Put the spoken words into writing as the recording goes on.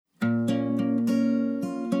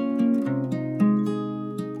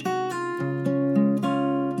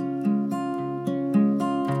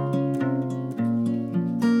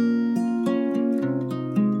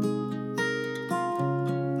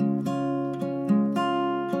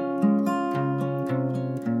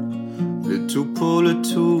Tout pour le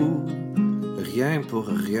tout, rien pour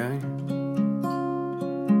rien.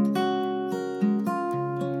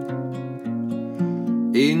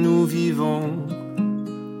 Et nous vivons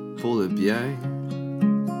pour le bien,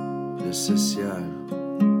 le social.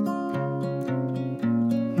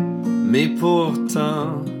 Mais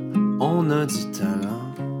pourtant, on a du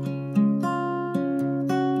talent.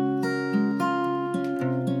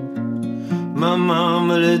 Maman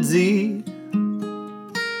me le dit.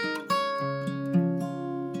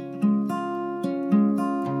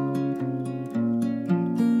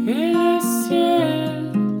 Et le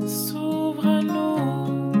ciel s'ouvre à nous.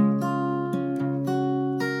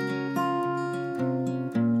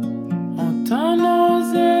 On tend nos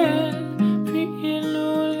ailes, puis il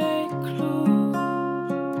nous les cloue.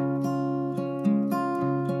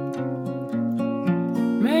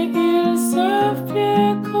 Mais ils savent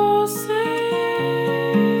bien qu'on sait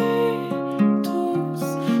tous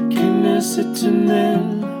qu'il ne se tunnel,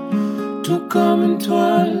 tout comme une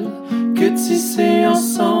toile que tisser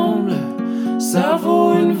ensemble, ça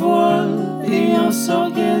vaut une voile. Et en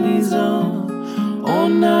s'organisant, on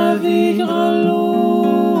naviguera l'eau.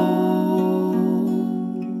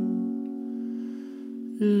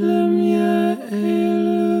 Le mien et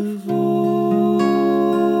le vôtre.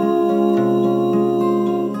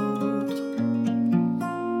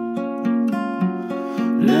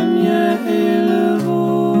 Le mien et le vôtre.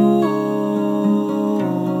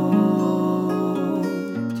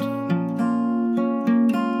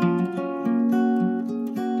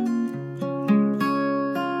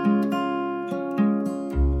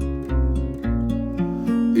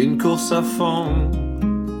 Une course à fond,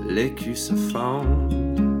 l'écu se fend.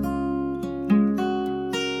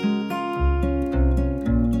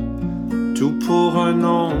 Tout pour un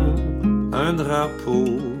nom, un drapeau,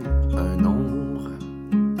 un nombre.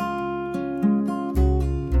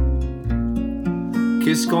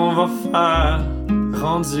 Qu'est-ce qu'on va faire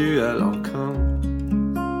rendu à l'encan?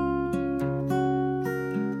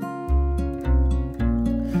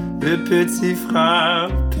 Le petit frère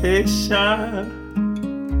pécheur.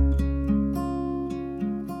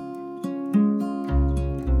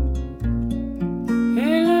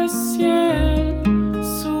 Et le ciel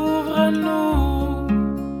s'ouvre à nous.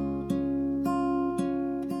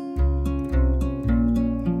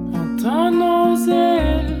 On tend nos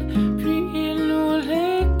ailes, puis il nous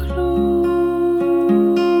les cloue.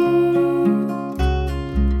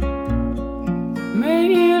 Mais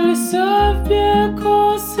ils savent bien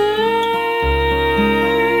qu'on sait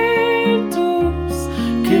tous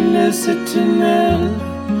qu'il ne se tunnel,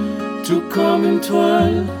 tout comme une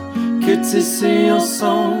toile que tisser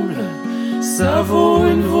ensemble, ça vaut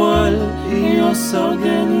une voile. Et en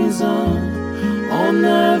s'organisant, on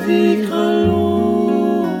naviguera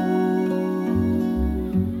l'eau.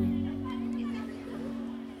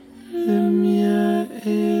 Le mien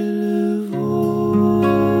et le vôtre.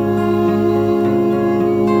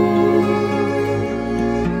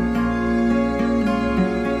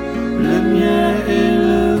 Le mien et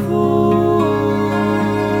le vôtre.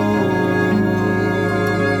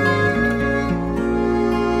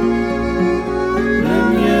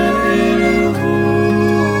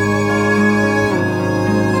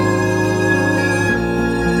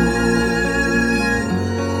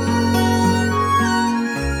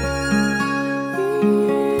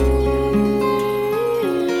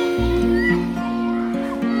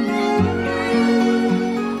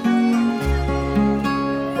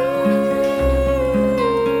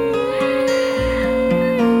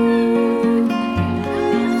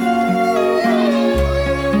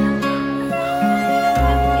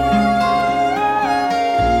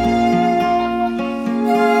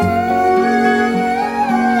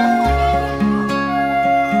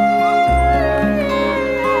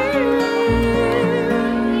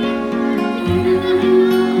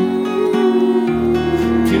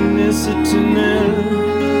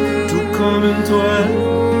 Tout comme une toile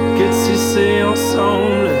que tisser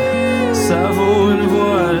ensemble, ça vaut une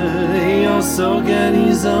voile. Et en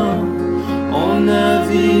s'organisant, on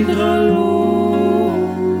naviguera l'eau.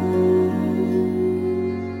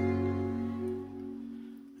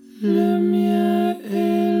 Le mien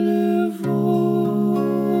et le vôtre.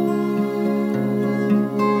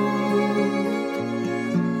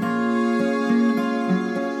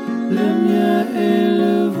 Le mien et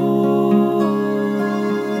le vôtre.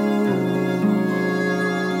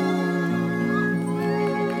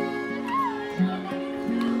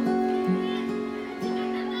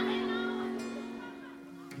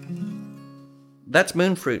 That's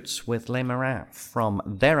Moonfruits with Les Marins from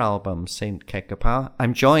their album Saint Quelque Part.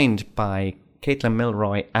 I'm joined by Caitlin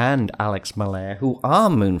Milroy and Alex Malaire, who are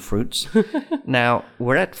Moonfruits. Now,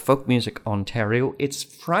 we're at Folk Music Ontario. It's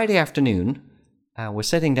Friday afternoon. We're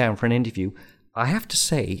sitting down for an interview. I have to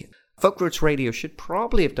say, Folk Roots Radio should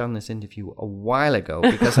probably have done this interview a while ago,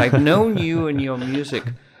 because I've known you and your music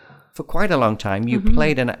for quite a long time. You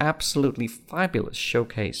played an absolutely fabulous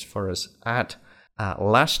showcase for us at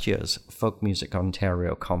last year's Folk Music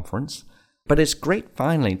Ontario conference. But it's great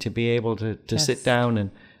finally to be able to sit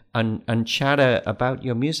down and chat about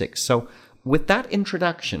your music. So with that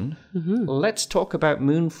introduction, let's talk about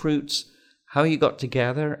Moonfruits, how you got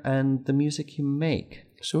together, and the music you make.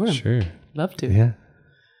 Sure. Love to. Yeah.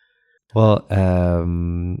 Well,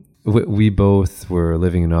 we both were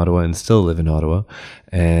living in Ottawa and still live in Ottawa.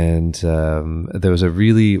 And there was a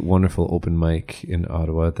really wonderful open mic in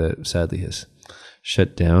Ottawa that sadly has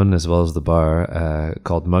shut down, as well as the bar,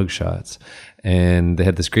 called Mugshots. And they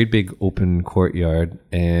had this great big open courtyard.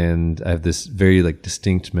 And I have this very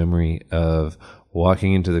distinct memory of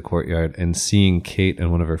walking into the courtyard and seeing Kate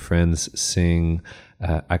and one of her friends sing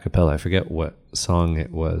a cappella. I forget what song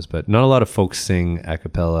it was, but not a lot of folks sing a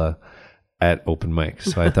cappella at open mic.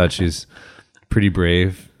 So I thought she's pretty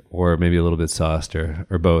brave, or maybe a little bit sauced,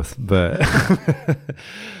 or both. But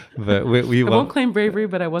but we I won't claim bravery,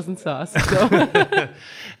 but I wasn't sauced. So.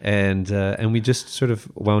 and we just sort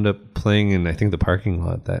of wound up playing in, I think, the parking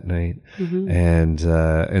lot that night. And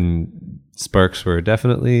sparks were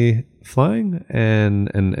definitely flying,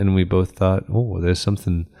 and we both thought, oh, there's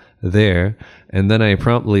something there. And then I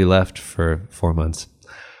promptly left for 4 months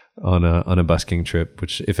on a busking trip,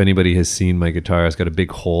 which, if anybody has seen my guitar, it's got a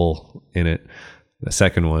big hole in it, the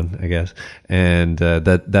second one, I guess. And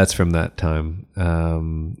that's from that time.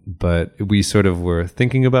 But we sort of were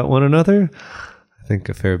thinking about one another, I think,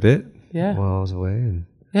 a fair bit while I was away.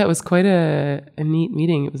 Yeah, it was quite a neat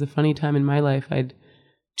meeting. It was a funny time in my life. I'd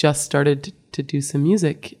just started to do some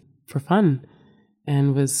music for fun,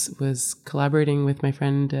 and was collaborating with my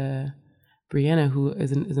friend Brianna, who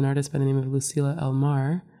is an artist by the name of Lucila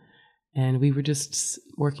Elmar. And we were just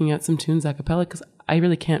working out some tunes a cappella, because I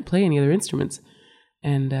really can't play any other instruments.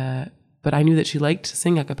 And but I knew that she liked to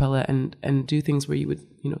sing a cappella and do things where you would,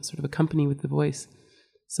 sort of accompany with the voice.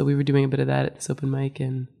 So we were doing a bit of that at this open mic,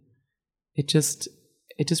 and it just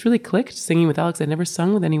really clicked singing with Alex. I'd never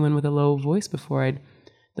sung with anyone with a low voice before. I'd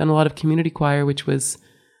done a lot of community choir, which was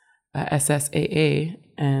SSAA,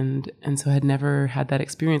 and so I had never had that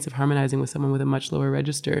experience of harmonizing with someone with a much lower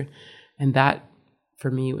register. And that, for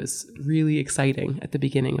me, was really exciting at the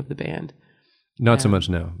beginning of the band. Not so much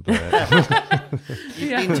now. But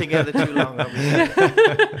You've been together too long,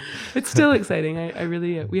 obviously. It's still exciting. I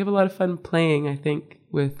really, we have a lot of fun playing, I think,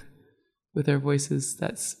 with our voices.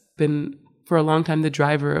 That's been, for a long time, the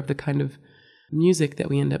driver of the kind of music that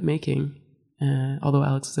we end up making. Although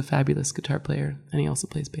Alex is a fabulous guitar player, and he also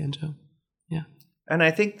plays banjo. Yeah. And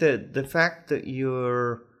I think that the fact that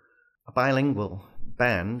you're a bilingual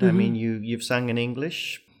band, I mean, you've sung in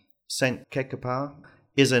English. Saint Quelque Part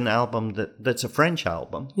is an album that's a French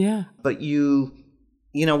album. Yeah. But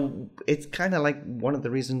it's kind of like one of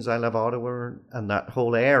the reasons I love Ottawa and that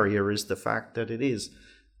whole area is the fact that it is,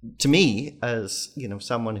 to me, as,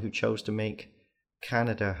 someone who chose to make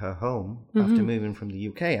Canada her home after moving from the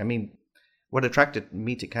UK. I mean, what attracted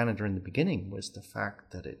me to Canada in the beginning was the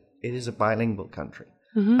fact that it is a bilingual country.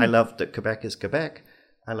 I love that Quebec is Quebec.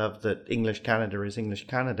 I love that English Canada is English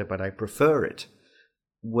Canada, but I prefer it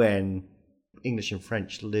when English and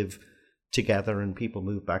French live together and people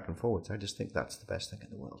move back and forwards. I just think that's the best thing in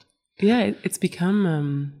the world. Yeah, it's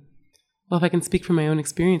become, well, if I can speak from my own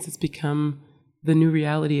experience, it's become the new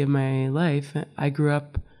reality of my life. I grew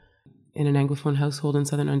up in an Anglophone household in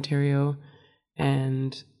Southern Ontario,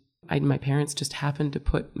 and my parents just happened to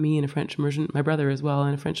put me in a French immersion, my brother as well,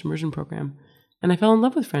 in a French immersion program. And I fell in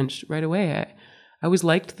love with French right away. I always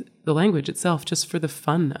liked the language itself, just for the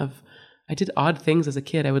fun of, I did odd things as a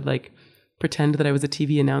kid. I would pretend that I was a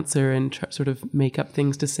TV announcer and sort of make up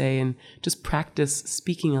things to say and just practice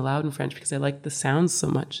speaking aloud in French because I liked the sounds so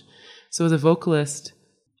much. So as a vocalist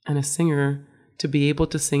and a singer, to be able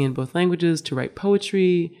to sing in both languages, to write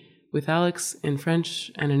poetry with Alex in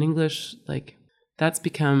French and in English, that's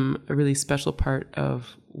become a really special part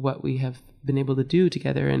of what we have been able to do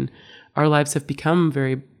together. And our lives have become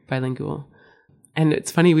very bilingual. And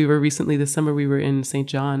it's funny, we were recently, this summer, we were in St.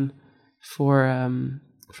 John for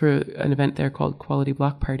an event there called Quality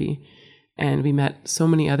Block Party. And we met so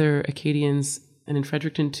many other Acadians, and in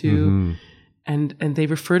Fredericton too. And they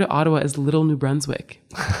refer to Ottawa as Little New Brunswick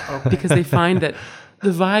because they find that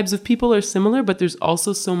the vibes of people are similar, but there's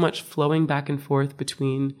also so much flowing back and forth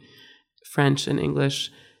between French and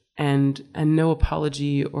English. and no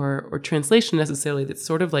apology or translation necessarily. That's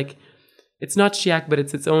sort of like, it's not Chiac, but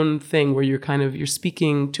it's its own thing where you're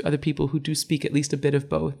speaking to other people who do speak at least a bit of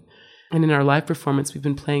both. And in our live performance, we've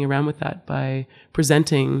been playing around with that by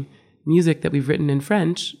presenting music that we've written in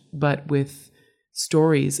French, but with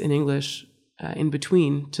stories in English in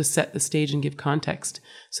between to set the stage and give context,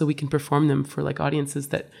 so we can perform them for like audiences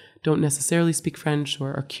that don't necessarily speak French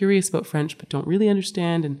or are curious about French but don't really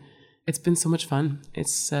understand. And it's been so much fun.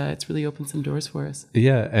 It's really opened some doors for us.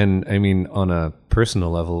 Yeah, and I mean, on a personal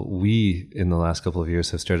level, we in the last couple of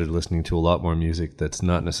years have started listening to a lot more music that's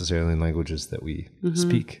not necessarily in languages that we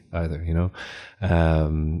speak either. You know,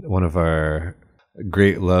 one of our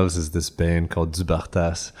great loves is this band called Du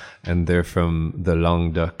Bartas, and they're from the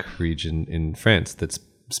Languedoc region in France that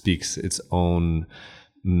speaks its own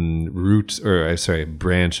branch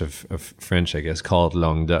of French, I guess, called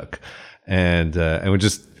Languedoc, and we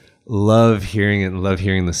just love hearing it and love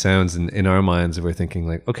hearing the sounds. And in our minds, we're thinking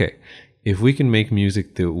like, okay, if we can make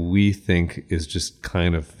music that we think is just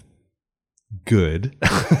kind of good,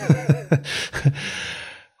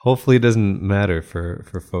 hopefully it doesn't matter for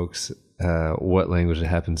folks what language it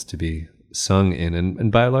happens to be sung in.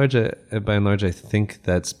 And by and large, I think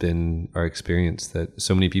that's been our experience, that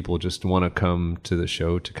so many people just want to come to the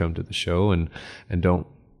show and don't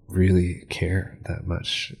really care that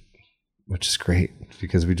much, which is great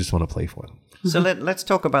because we just want to play for them. So let's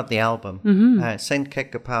talk about the album. Saint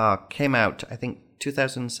Quelque Part came out, I think,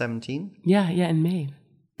 2017. Yeah, in May.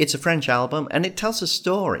 It's a French album, and it tells a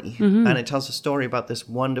story, and it tells a story about this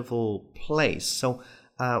wonderful place. So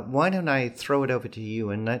why don't I throw it over to you,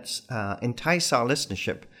 and let's entice our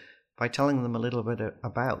listenership by telling them a little bit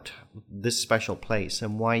about this special place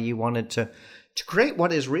and why you wanted to create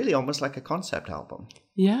what is really almost like a concept album.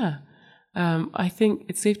 Yeah. I think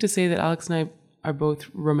it's safe to say that Alex and I are both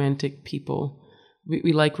romantic people.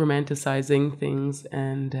 We like romanticizing things,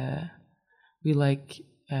 and we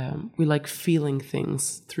like feeling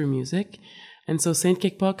things through music. And so Saint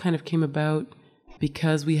Quelque Part kind of came about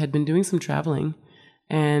because we had been doing some traveling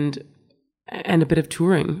and a bit of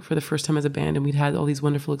touring for the first time as a band, and we'd had all these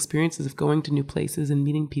wonderful experiences of going to new places and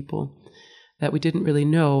meeting people that we didn't really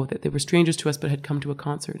know, that they were strangers to us but had come to a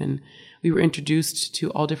concert. And we were introduced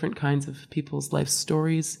to all different kinds of people's life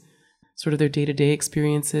stories, sort of their day-to-day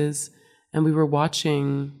experiences. And we were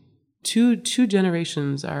watching two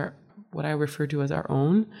generations, what I refer to as our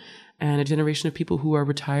own, and a generation of people who are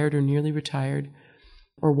retired or nearly retired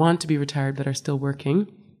or want to be retired but are still working.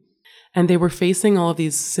 And they were facing all of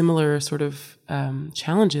these similar sort of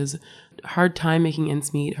challenges, hard time making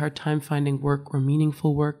ends meet, hard time finding work or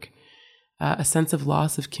meaningful work, a sense of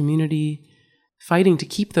loss of community, fighting to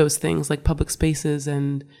keep those things like public spaces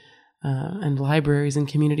and libraries and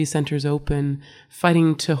community centers open,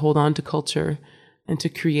 fighting to hold on to culture and to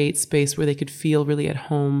create space where they could feel really at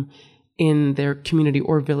home in their community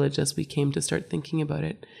or village as we came to start thinking about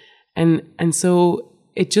it. And so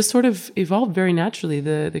it just sort of evolved very naturally.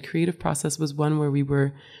 The creative process was one where we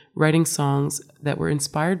were writing songs that were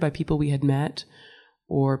inspired by people we had met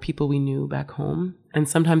or people we knew back home. And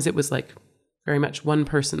sometimes it was like very much one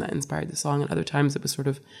person that inspired the song, and other times it was sort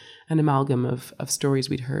of an amalgam of stories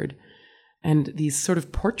we'd heard. And these sort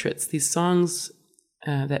of portraits, these songs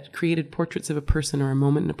that created portraits of a person or a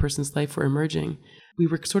moment in a person's life were emerging. We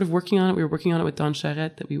were sort of working on it. We were working on it with Don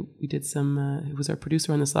Charette, that we did some, who was our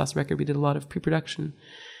producer on this last record. We did a lot of pre-production.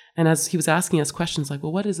 And as he was asking us questions like,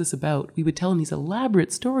 well, what is this about? We would tell him these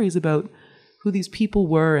elaborate stories about who these people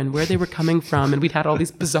were and where they were coming from. And we'd had all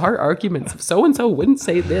these bizarre arguments of so-and-so wouldn't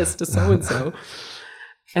say this to so-and-so.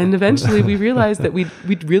 And eventually we realized that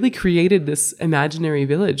we'd really created this imaginary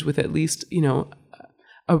village with at least,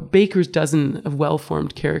 a baker's dozen of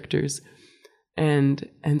well-formed characters. And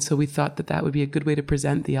so we thought that would be a good way to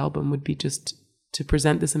present the album, would be just to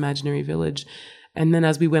present this imaginary village. And then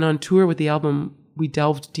as we went on tour with the album, we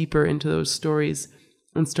delved deeper into those stories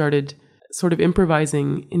and started sort of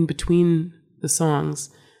improvising in between the songs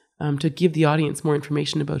to give the audience more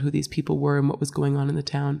information about who these people were and what was going on in the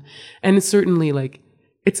town. And it's certainly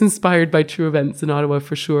it's inspired by true events in Ottawa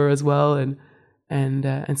for sure as well, and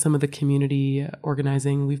some of the community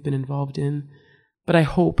organizing we've been involved in. But I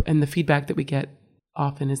hope, and the feedback that we get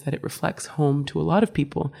often is that it reflects home to a lot of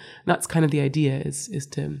people. And that's kind of the idea, is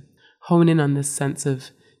to hone in on this sense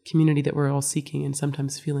of community that we're all seeking and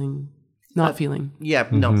sometimes not feeling. Yeah,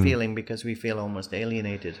 not feeling, because we feel almost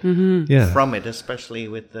alienated from it, especially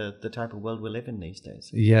with the type of world we live in these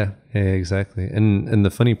days. Yeah, exactly. And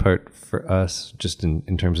the funny part for us, just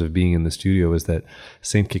in terms of being in the studio, is that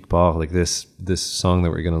Saint Quelque Part, like this song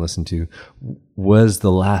that we're going to listen to, was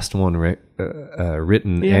the last one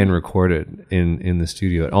written and recorded in the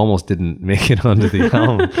studio. It almost didn't make it onto the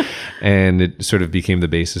album, and it sort of became the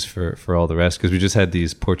basis for all the rest, because we just had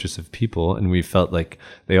these portraits of people, and we felt like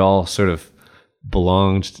they all sort of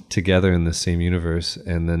belonged together in the same universe.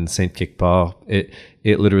 And then Saint quelque part,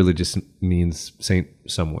 it literally just means saint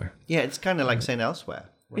somewhere. Yeah, it's kind of like Saint elsewhere.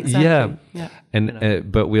 Exactly. Yeah. And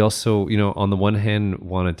but we also, on the one hand,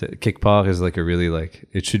 wanted to quelque part is like a really like,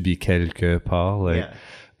 it should be quelque part, like,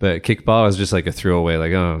 but quelque part is just like a throwaway,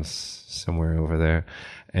 like, oh, somewhere over there.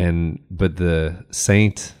 But the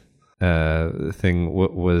saint thing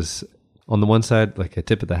was on the one side like a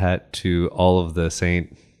tip of the hat to all of the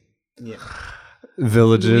saint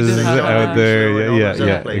villages out there.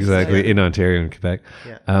 Yeah, exactly. In Ontario and Quebec.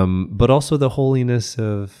 Yeah. But also the holiness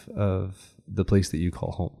of the place that you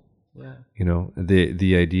call home. Yeah.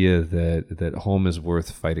 The idea that home is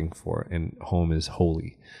worth fighting for, and home is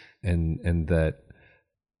holy, and that.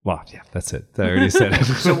 Well, yeah, that's it. I already said it.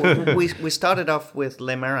 So we started off with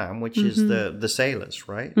Les Marins, which is the sailors,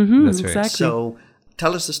 right? That's right. Exactly. So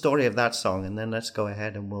tell us the story of that song, and then let's go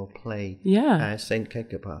ahead and we'll play Saint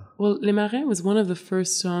quelque part. Well, Les Marins was one of the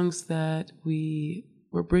first songs that we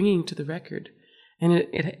were bringing to the record. And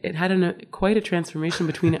it had quite a transformation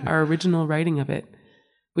between our original writing of it,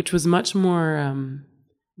 which was much more,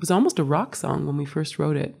 it was almost a rock song when we first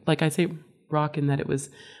wrote it. Like I say rock in that it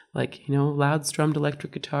was like, loud strummed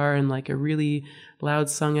electric guitar and like a really loud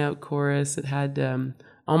sung out chorus. It had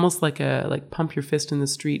almost like a pump your fist in the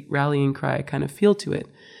street rallying cry kind of feel to it.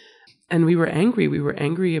 And we were angry. We were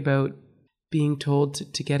angry about being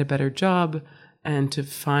told to get a better job and to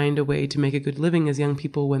find a way to make a good living as young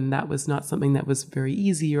people when that was not something that was very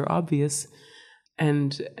easy or obvious.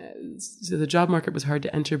 And so the job market was hard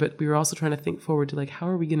to enter, but we were also trying to think forward to like, how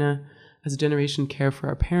are we going to, as a generation, care for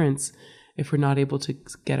our parents if we're not able to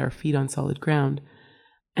get our feet on solid ground?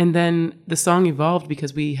 And then the song evolved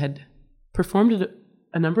because we had performed it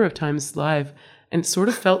a number of times live, and it sort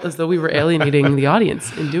of felt as though we were alienating the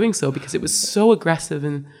audience in doing so because it was so aggressive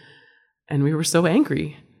and we were so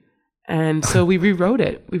angry. And so we rewrote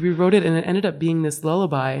it. And it ended up being this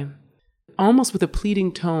lullaby, almost with a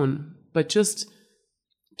pleading tone, but just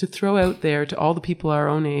to throw out there to all the people our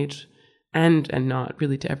own age, and not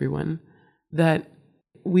really to everyone, that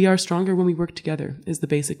we are stronger when we work together is the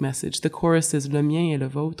basic message. The chorus is le mien est le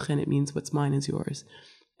vôtre, and it means what's mine is yours.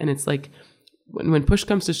 And it's like when push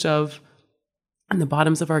comes to shove, in the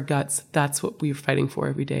bottoms of our guts, that's what we're fighting for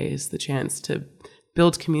every day, is the chance to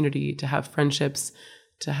build community, to have friendships,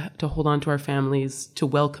 to hold on to our families, to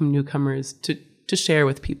welcome newcomers, to share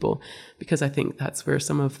with people, because I think that's where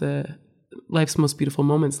some of the life's most beautiful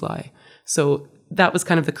moments lie. So that was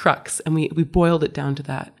kind of the crux, and we boiled it down to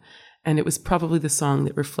that. And it was probably the song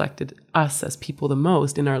that reflected us as people the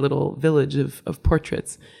most in our little village of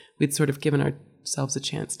portraits. We'd sort of given ourselves a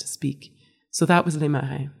chance to speak. So that was Les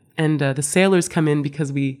Marins. And the sailors come in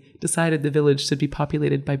because we decided the village should be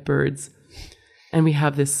populated by birds. And we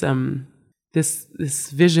have this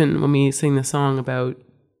vision when we sing the song about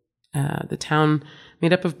the town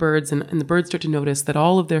made up of birds, and the birds start to notice that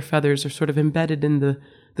all of their feathers are sort of embedded in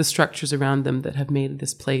the structures around them that have made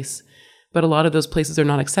this place. But a lot of those places are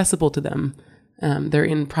not accessible to them. They're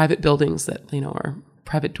in private buildings that, are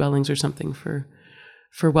private dwellings or something for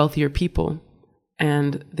wealthier people.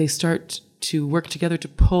 And they start to work together to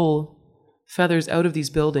pull feathers out of these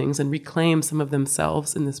buildings and reclaim some of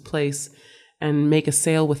themselves in this place and make a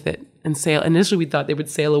sail with it and sail. Initially, we thought they would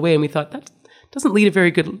sail away, and we thought that doesn't leave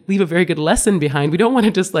a very good lesson behind. We don't want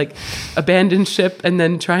to just like abandon ship and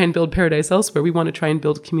then try and build paradise elsewhere. We want to try and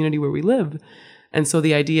build community where we live. And so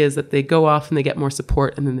the idea is that they go off and they get more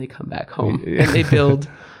support, and then they come back home and they build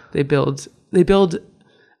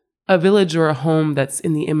a village or a home that's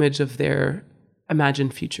in the image of their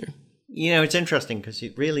imagined future. It's interesting because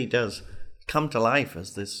it really does come to life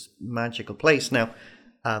as this magical place. Now,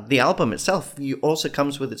 the album itself also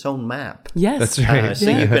comes with its own map. Yes. That's right. So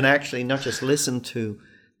you can actually not just listen to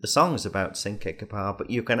the songs about Saint quelque part, but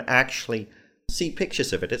you can actually see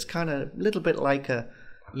pictures of it. It's kind of a little bit like an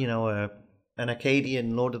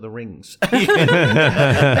Acadian Lord of the Rings.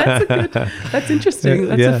 That's interesting.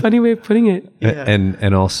 That's a funny way of putting it. Yeah.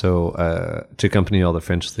 And also to accompany all the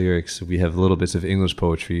French lyrics, we have little bits of English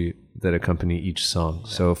poetry that accompany each song.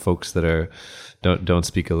 Yeah. So folks that don't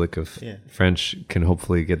speak a lick of French can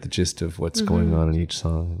hopefully get the gist of what's going on in each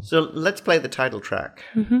song. So let's play the title track.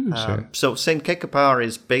 Sure. So Saint quelque part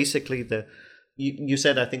is basically you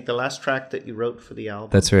said, I think, the last track that you wrote for the album.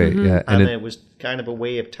 That's right, yeah. And it was kind of a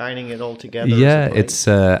way of tying it all together. Yeah, it's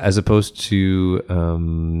as opposed to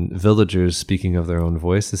villagers speaking of their own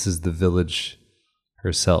voice, this is the village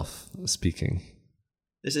herself speaking.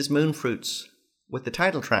 This is Moonfruits with the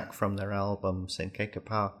title track from their album St.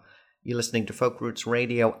 Kekapa. You're listening to Folk Roots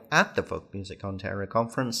Radio at the Folk Music Ontario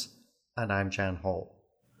Conference, and I'm Jan Hall.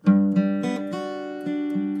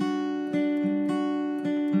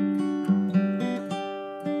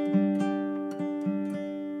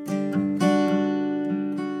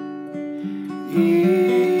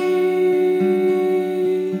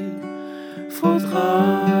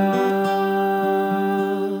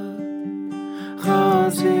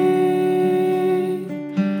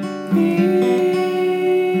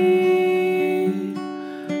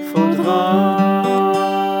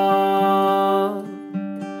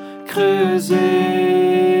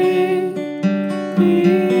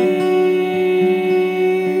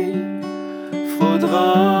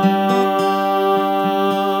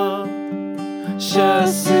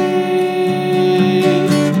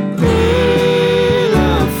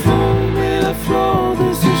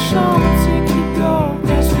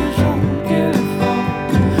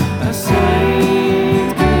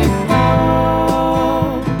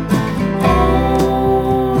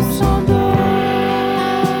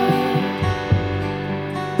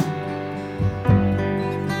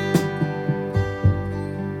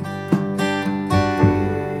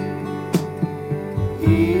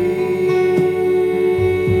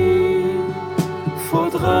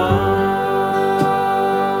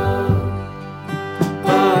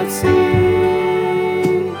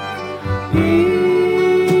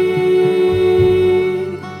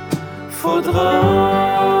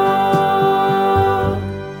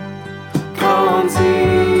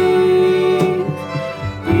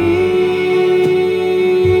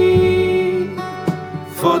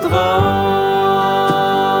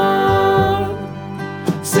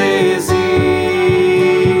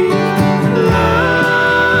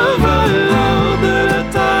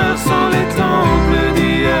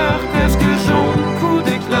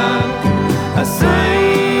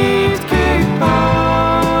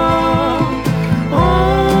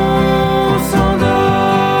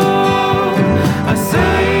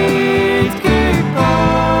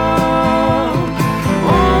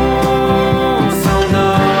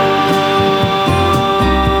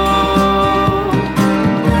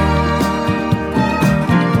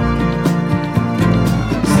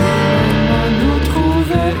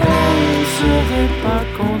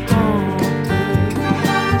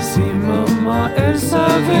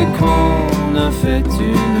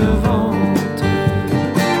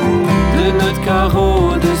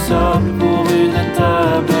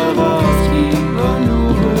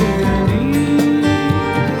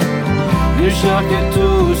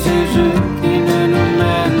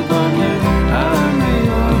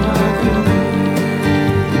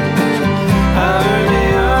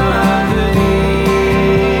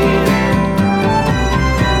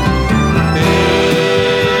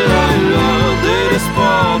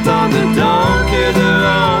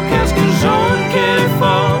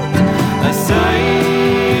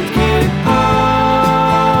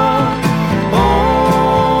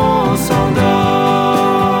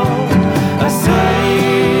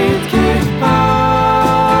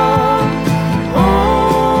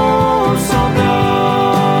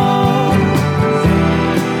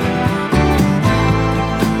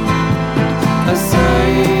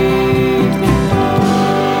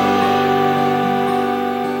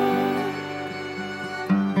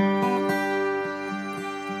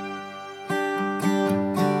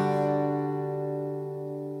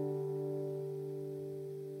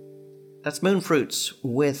 That's Moonfruits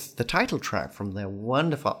with the title track from their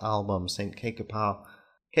wonderful album, St. Kekapa.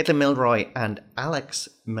 Caitlin Milroy and Alex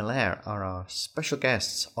Miller are our special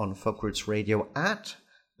guests on Folk Roots Radio at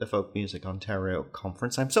the Folk Music Ontario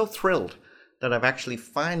Conference. I'm so thrilled that I've actually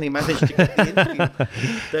finally managed to get the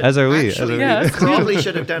interview. As are we. We probably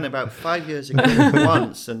should have done about 5 years ago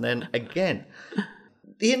once and then again.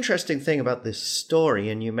 The interesting thing about this story,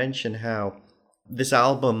 and you mentioned how this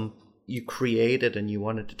album you created and you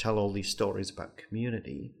wanted to tell all these stories about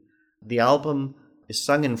community. The album is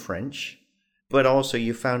sung in French, but also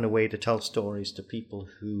you found a way to tell stories to people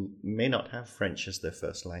who may not have French as their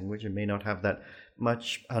first language and may not have that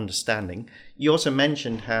much understanding. You also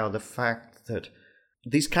mentioned how the fact that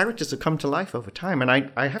these characters have come to life over time. And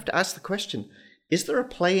I have to ask the question, is there a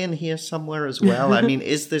play in here somewhere as well? I mean,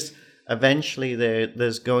 is this eventually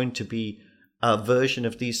there's going to be a version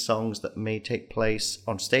of these songs that may take place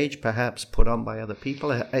on stage, perhaps put on by other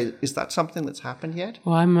people? Is that something that's happened yet?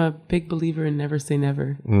 Well, I'm a big believer in never say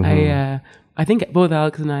never. Mm-hmm. I think both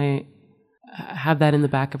Alex and I have that in the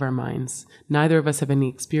back of our minds. Neither of us have any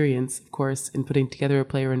experience, of course, in putting together a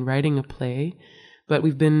play or in writing a play, but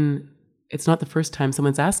we've been it's not the first time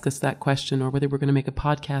someone's asked us that question, or whether we're going to make a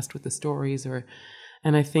podcast with the stories,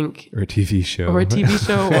 and I think, or a TV show, or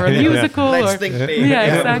a musical, Let's or think big.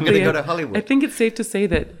 yeah, exactly. We're going to go to Hollywood. I think it's safe to say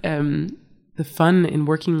that the fun in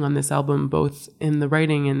working on this album, both in the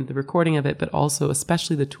writing and the recording of it, but also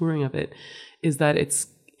especially the touring of it, is that it's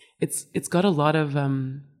got a lot of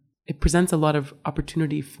it presents a lot of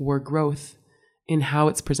opportunity for growth in how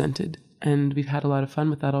it's presented, and we've had a lot of fun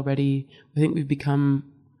with that already. I think we've become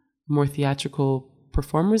more theatrical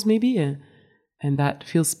performers, maybe, and that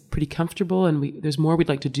feels pretty comfortable. And there's more we'd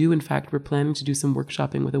like to do. In fact, we're planning to do some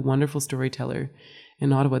workshopping with a wonderful storyteller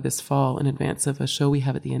in Ottawa this fall in advance of a show we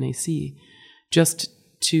have at the NAC, just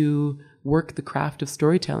to work the craft of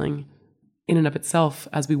storytelling in and of itself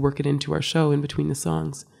as we work it into our show in between the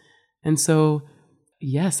songs. And so,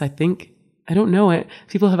 yes, I don't know.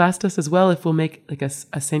 People have asked us as well if we'll make like a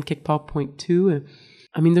Saint Kickpaw Point 2.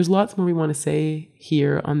 I mean, there's lots more we want to say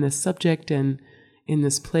here on this subject and in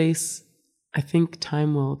this place. I think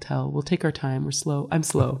time will tell. We'll take our time. We're slow. I'm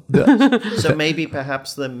slow. So maybe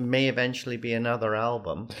perhaps there may eventually be another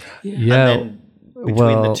album. Yeah. And then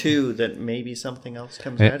between the two, that maybe something else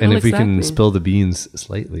comes out. And if we exactly. can spill the beans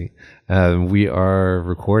slightly, we are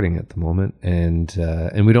recording at the moment, and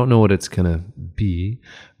we don't know what it's gonna be,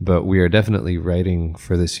 but we are definitely writing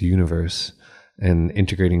for this universe and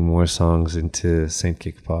integrating more songs into Saint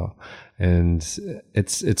Kickpaw, and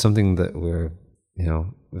it's something that we're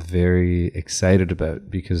very excited about,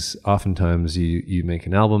 because oftentimes you make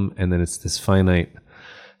an album and then it's this finite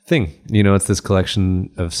thing, it's this collection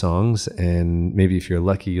of songs, and maybe if you're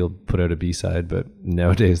lucky you'll put out a B-side, but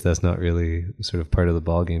nowadays that's not really sort of part of the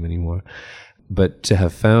ball game anymore. But to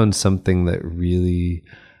have found something that really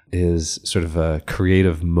is sort of a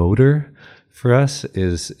creative motor for us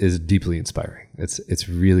is deeply inspiring. It's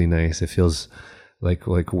really nice. It feels like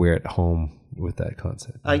we're at home with that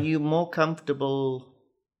concept. Are you more comfortable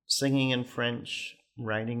singing in French,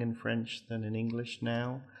 writing in French than in English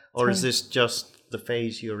now? Or is this just the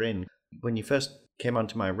phase you're in? When you first came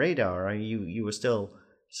onto my radar, you were still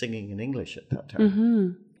singing in English at that time. Mm-hmm.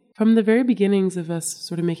 From the very beginnings of us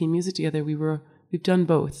sort of making music together, we've done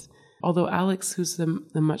both. Although Alex, who's the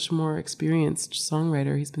much more experienced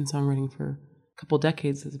songwriter, he's been songwriting for a couple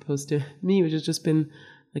decades as opposed to me, which has just been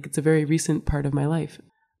like it's a very recent part of my life.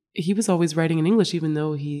 He was always writing in English, even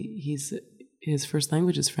though his first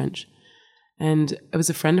language is French. And it was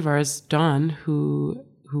a friend of ours, Don, who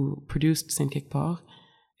produced Saint Kickpaw,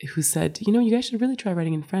 who said, you guys should really try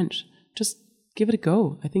writing in French. Just give it a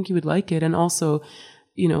go. I think you would like it. And also,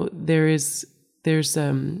 there's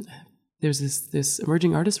this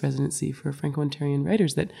emerging artist residency for Franco-Ontarian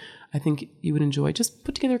writers that I think you would enjoy. Just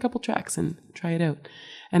put together a couple tracks and try it out.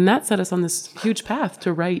 And that set us on this huge path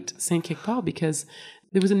to write Saint Kickpaw, because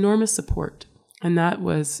there was enormous support. And that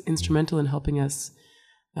was instrumental in helping us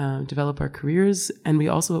develop our careers. And we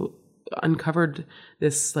also uncovered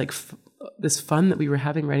this this fun that we were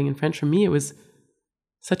having writing in French. For me, it was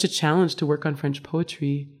such a challenge to work on French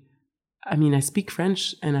poetry. I mean, I speak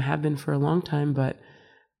French and I have been for a long time, but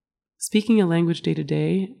speaking a language day to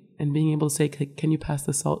day and being able to say, can you pass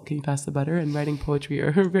the salt, can you pass the butter, and writing poetry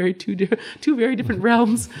are two very different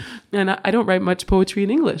realms. And I don't write much poetry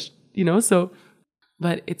in English,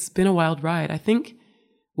 but it's been a wild ride. I think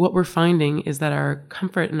what we're finding is that our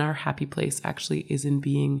comfort and our happy place actually is in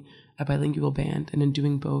being a bilingual band and in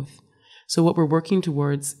doing both. So what we're working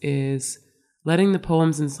towards is letting the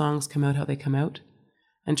poems and songs come out how they come out,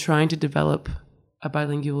 and trying to develop a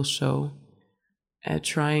bilingual show,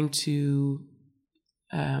 trying to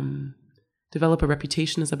develop a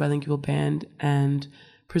reputation as a bilingual band, and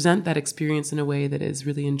present that experience in a way that is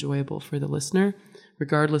really enjoyable for the listener,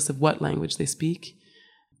 regardless of what language they speak.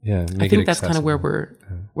 Yeah, I think that's kind of where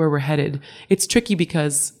we're headed. It's tricky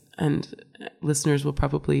because, and listeners will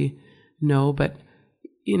probably know, but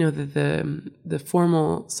the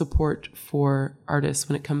formal support for artists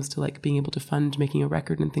when it comes to like being able to fund making a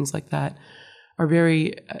record and things like that are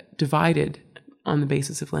very divided on the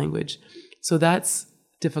basis of language. So that's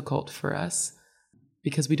difficult for us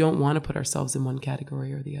because we don't want to put ourselves in one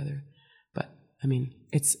category or the other. But I mean,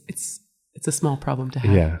 it's a small problem to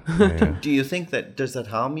have. Yeah. Do you think does that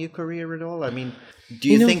harm your career at all? I mean, do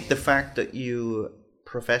you think the fact that you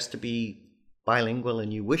profess to be bilingual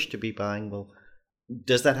and you wish to be bilingual,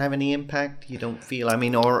 does that have any impact? You don't feel,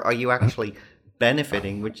 or are you actually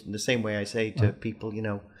benefiting, which in the same way I say to people,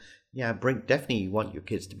 definitely you want your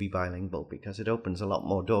kids to be bilingual because it opens a lot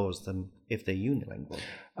more doors than if they're unilingual.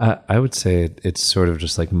 I would say it's sort of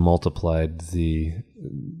just like multiplied the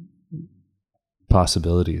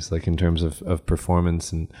possibilities, like in terms of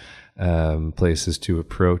performance and places to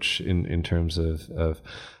approach in terms of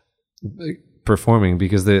performing,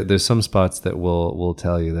 because there's some spots that will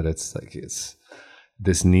tell you that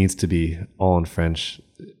this needs to be all in French.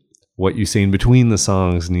 What you say in between the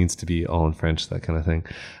songs needs to be all in French, that kind of thing.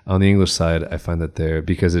 On the English side, I find that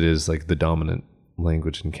because it is like the dominant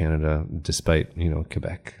language in Canada, despite,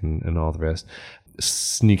 Quebec and all the rest,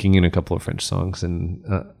 sneaking in a couple of French songs in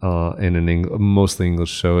an mostly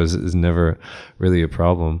English show is never really a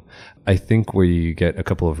problem. I think where you get a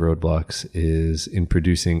couple of roadblocks is in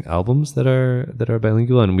producing albums that are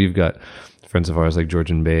bilingual, and we've got friends of ours like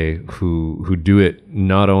George and Bay who do it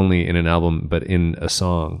not only in an album but in a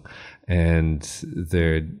song, and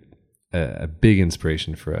they're a big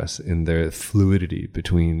inspiration for us in their fluidity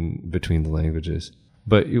between the languages.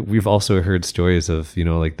 But we've also heard stories of,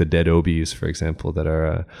 like the Dead Obies, for example, that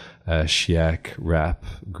are a Chiac rap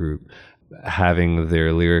group, having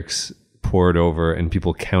their lyrics poured over and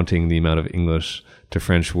people counting the amount of English to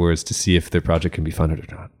French words to see if their project can be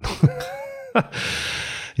funded or not.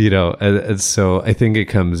 And so I think it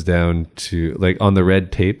comes down to, like, on the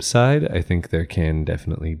red tape side, I think there can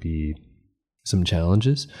definitely be some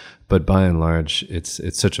challenges, but by and large, it's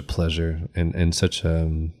such a pleasure and such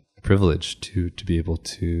a privilege to be able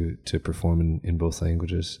to perform in both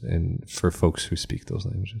languages, and for folks who speak those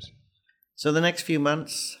languages. So the next few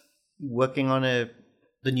months, working on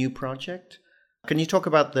the new project. Can you talk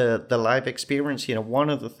about the live experience? One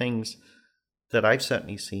of the things that I've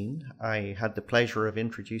certainly seen, I had the pleasure of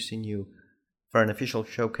introducing you for an official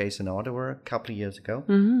showcase in Ottawa a couple of years ago.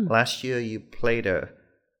 Mm-hmm. Last year, you played a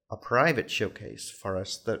private showcase for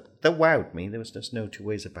us that wowed me. There was just no two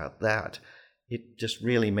ways about that. It just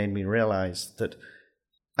really made me realize that,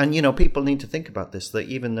 and people need to think about this, that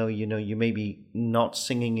even though you may be not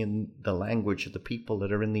singing in the language of the people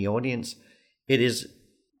that are in the audience, it is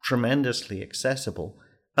tremendously accessible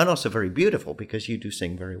and also very beautiful, because you do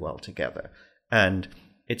sing very well together. And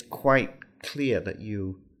it's quite clear that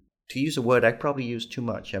to use a word I probably use too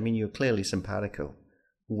much, you're clearly simpatico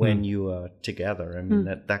when you are together.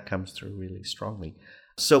 That comes through really strongly.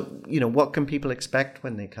 So, what can people expect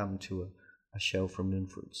when they come to a show from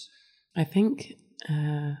Moonfruits? I think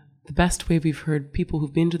the best way we've heard people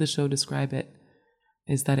who've been to the show describe it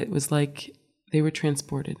is that it was like they were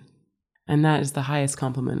transported. And that is the highest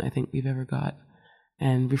compliment I think we've ever got.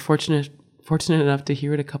 And we're fortunate enough to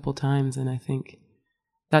hear it a couple times, and I think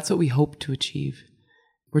that's what we hope to achieve.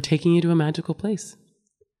 We're taking you to a magical place.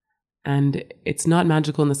 And it's not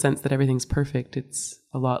magical in the sense that everything's perfect. It's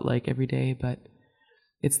a lot like every day, but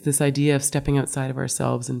it's this idea of stepping outside of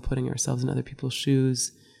ourselves and putting ourselves in other people's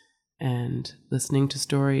shoes and listening to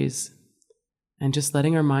stories and just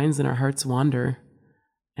letting our minds and our hearts wander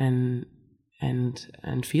and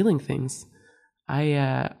feeling things.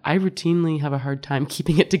 I routinely have a hard time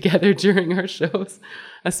keeping it together during our shows,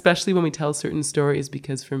 especially when we tell certain stories,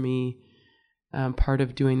 because for me, part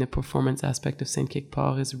of doing the performance aspect of Saint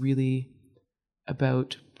Quelque is really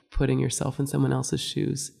about putting yourself in someone else's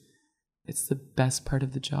shoes. It's the best part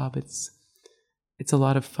of the job. It's a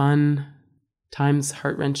lot of fun, times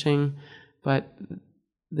heart-wrenching, but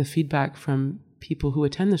the feedback from people who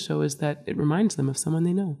attend the show is that it reminds them of someone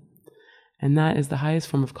they know. And that is the highest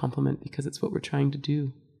form of compliment, because it's what we're trying to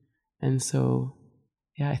do. And so,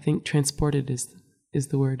 I think transported is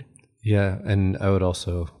the word. Yeah, and I would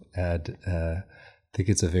also add, I think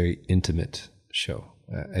it's a very intimate show.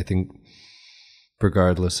 I think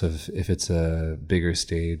regardless of if it's a bigger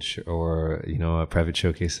stage or, a private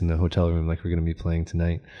showcase in the hotel room like we're going to be playing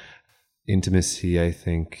tonight, intimacy, I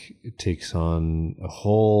think, takes on a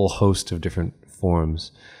whole host of different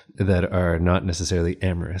forms that are not necessarily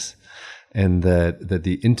amorous. And that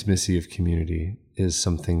the intimacy of community is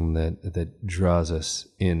something that draws us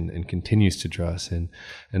in and continues to draw us in,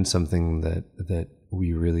 and something that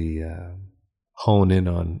we really hone in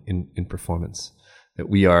on in performance. That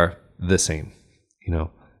we are the same. We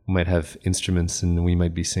might have instruments and we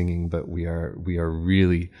might be singing, but we are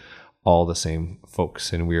really all the same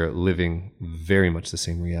folks, and we are living very much the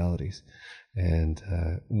same realities. And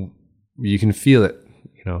you can feel it,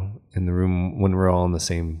 in the room when we're all on the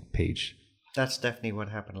same page. That's definitely what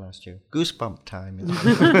happened last year. Goosebump time.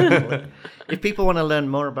 If people want to learn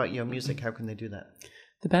more about your music, how can they do that?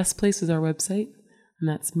 The best place is our website, and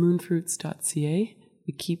that's moonfruits.ca.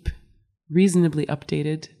 We keep reasonably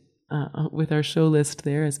updated with our show list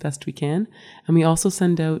there as best we can. And we also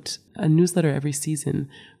send out a newsletter every season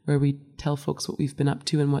where we tell folks what we've been up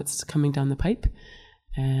to and what's coming down the pipe.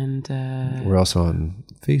 And we're also on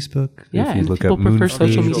Facebook. Yeah, if you look people up prefer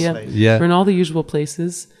social media. Yeah, we're in all the usual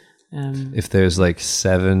places. If there's like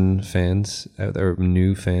 7 fans out there,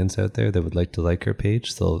 new fans out there that would like to like our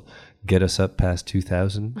page, they'll get us up past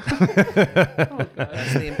 2,000.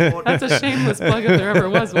 That's the important. That's a shameless plug if there ever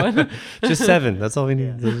was one. Just 7. That's all we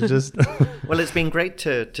need. Just Well, it's been great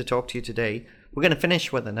to talk to you today. We're going to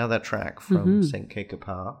finish with another track from St.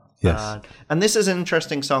 Keikapar. Yes. And this is an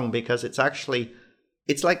interesting song because it's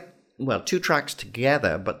like, well, 2 tracks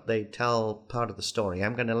together, but they tell part of the story.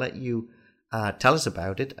 I'm going to let you tell us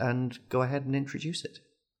about it and go ahead and introduce it.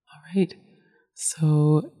 All right.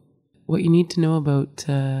 So what you need to know about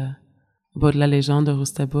La Légende de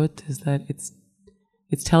Roustabout is that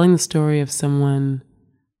it's telling the story of someone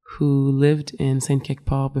who lived in St.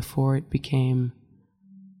 Keikapar before it became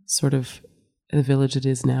sort of the village it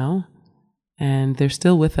is now. And they're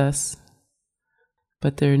still with us,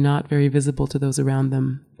 but they're not very visible to those around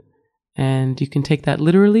them. And you can take that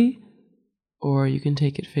literally, or you can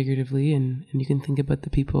take it figuratively, and you can think about the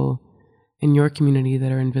people in your community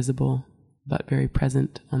that are invisible, but very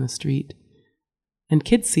present on the street. And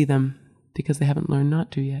kids see them because they haven't learned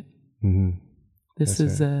not to yet. Mm-hmm. This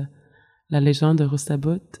That's is right. La Légende de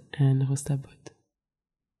Roustabout and Roustabout.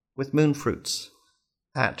 With Moonfruits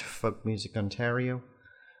at Folk Music Ontario,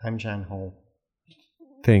 I'm Jan Hall.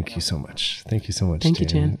 Thank you so much. Thank you so much, Thank you,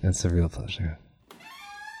 Jan. It's a real pleasure.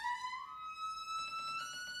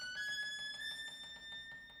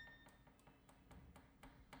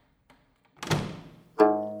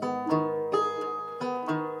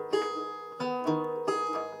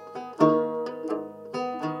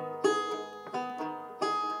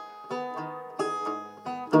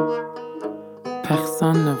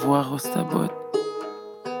 Personne ne voit Roustabout.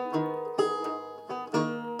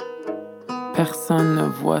 Personne ne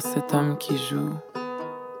voit cet homme qui joue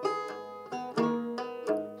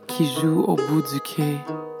au bout du quai,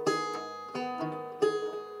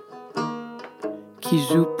 qui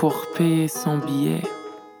joue pour payer son billet,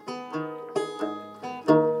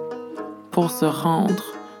 pour se rendre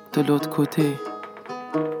de l'autre côté.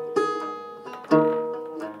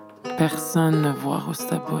 Personne ne voit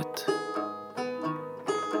Roustabout.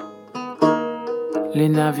 Les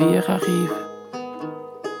navires arrivent.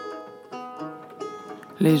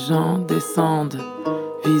 Les gens descendent,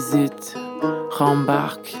 visitent,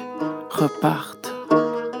 rembarquent, repartent.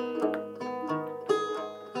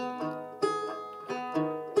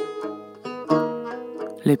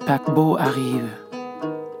 Les paquebots arrivent.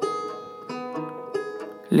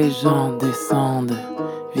 Les gens descendent,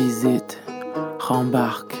 visitent,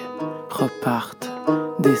 rembarquent, repartent.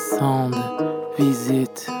 Descendent,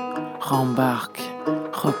 visitent, rembarquent,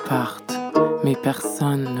 repartent. Mais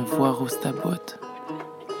personne ne voit Roustabout.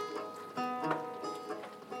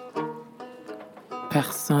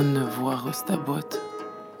 Personne ne voit Roustabout.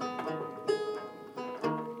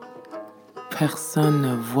 Personne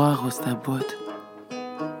ne voit Roustabout.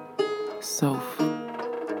 Sauf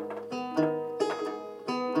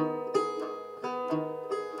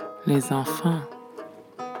les enfants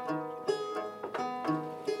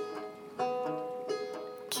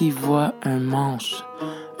qui voient un manche,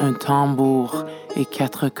 un tambour et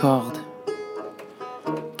 4 cordes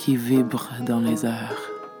qui vibrent dans les airs.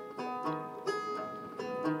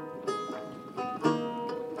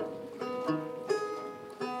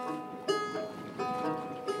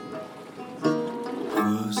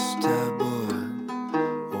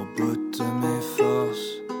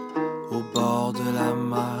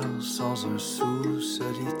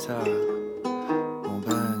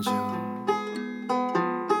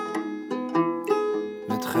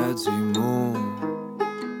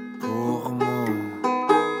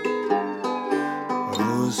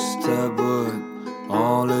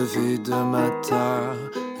 Enlevé de ma terre,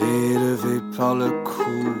 élevé par le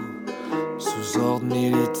coup, sous ordre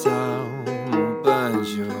militaire, mon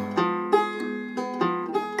banjo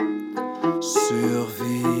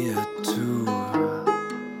survit à tout.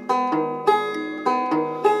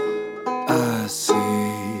 Assis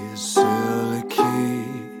sur le quai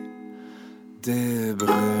des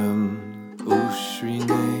brumes où je suis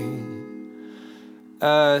né,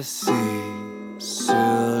 assis sur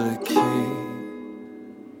le quai.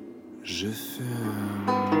 Je fume.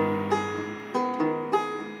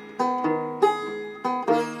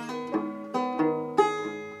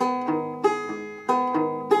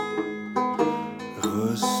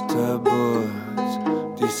 Roustabout,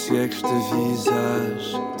 des siècles de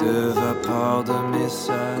visages, de vapeur, de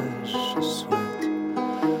messages. Je souhaite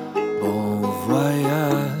bon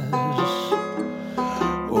voyage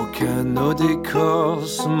au canot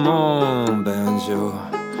d'écorce, mon banjo.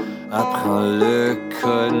 Apprends le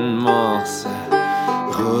code morse.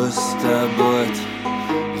 Roustabout,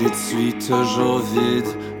 l'étui toujours vide,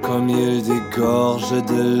 comme il dégorge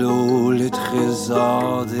de l'eau les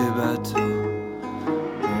trésors des bateaux.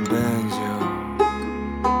 Mon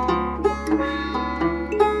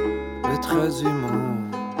choisi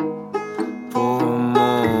mot pour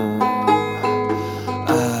mot.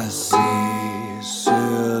 Assis sur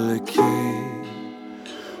le quai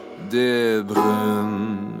des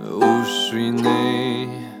brumes où je suis né.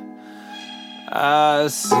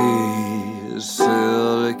 Assis sur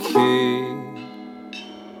le quai,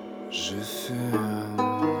 je fume.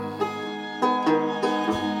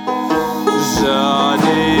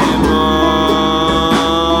 Joliment,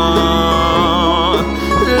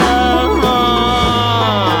 la marée.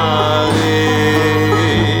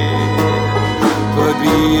 Pas de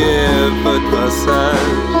billet, pas de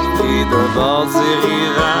passage, pris de bord des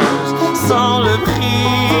rivages, sans le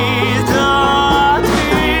prix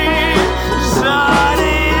d'entrée.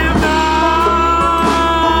 Joliment,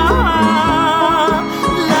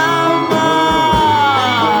 la marée.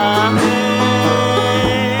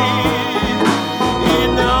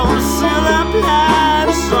 Énorme sur la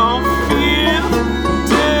plage, s'enfuir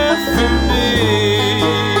de fumée.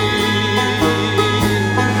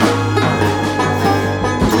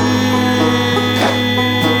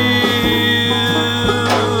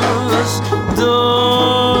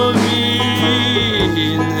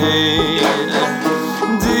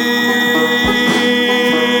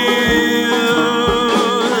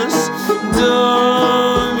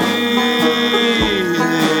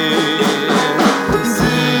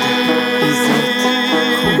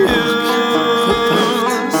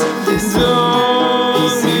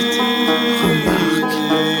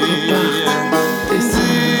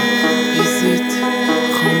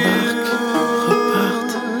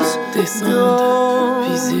 Descendent,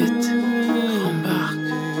 visite,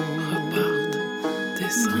 rembarque, reparte,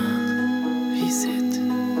 descendent, visite,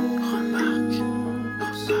 rembarque,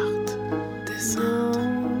 reparte,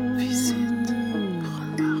 descendent, visite,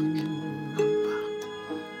 rembarque, reparte,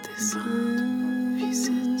 descendent,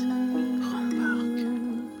 visite, rembarque,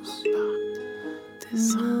 reparte,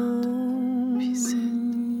 descendent.